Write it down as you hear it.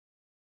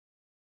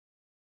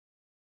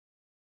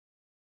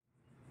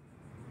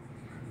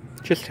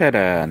Just had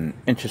an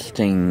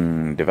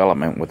interesting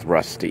development with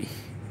Rusty.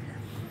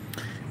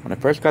 When I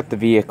first got the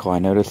vehicle, I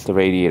noticed the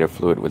radiator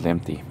fluid was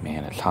empty.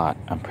 Man, it's hot.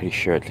 I'm pretty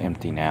sure it's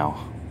empty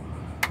now.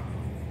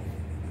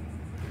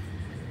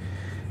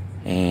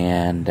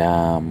 And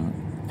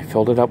I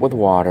filled it up with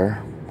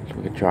water so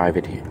we could drive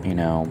it,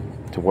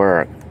 to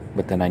work.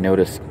 But then I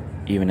noticed,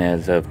 even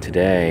as of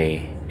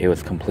today, it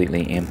was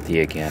completely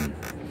empty again.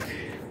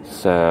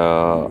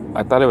 So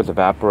I thought it was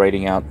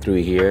evaporating out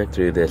through here,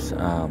 through this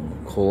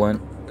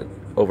coolant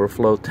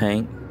overflow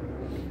tank,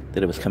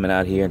 that it was coming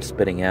out here and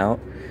spitting out.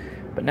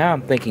 But now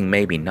I'm thinking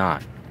maybe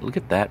not. Look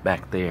at that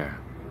back there.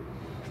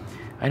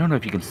 I don't know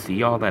if you can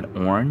see all that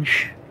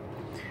orange.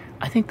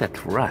 I think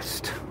that's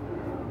rust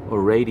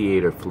or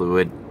radiator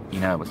fluid.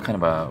 It was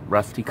kind of a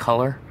rusty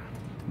color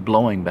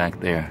blowing back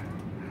there.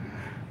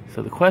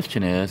 So the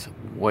question is,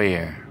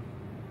 where?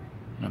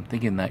 And I'm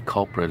thinking that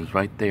culprit is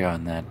right there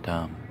on that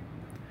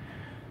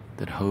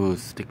that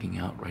hose sticking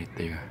out right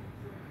there.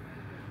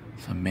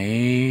 So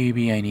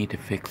maybe I need to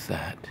fix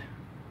that.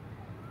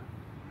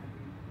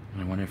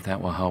 I wonder if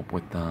that will help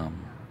with the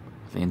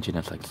engine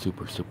that's like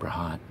super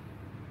hot.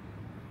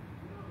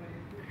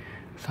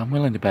 So I'm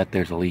willing to bet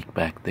there's a leak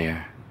back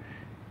there.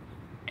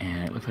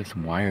 And it looks like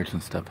some wires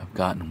and stuff have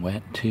gotten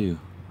wet too.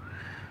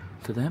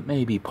 So that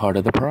may be part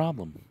of the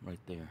problem right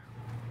there.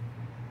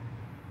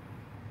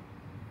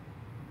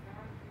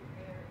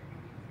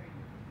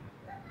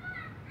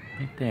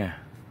 Right there.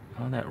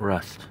 All that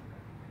rust.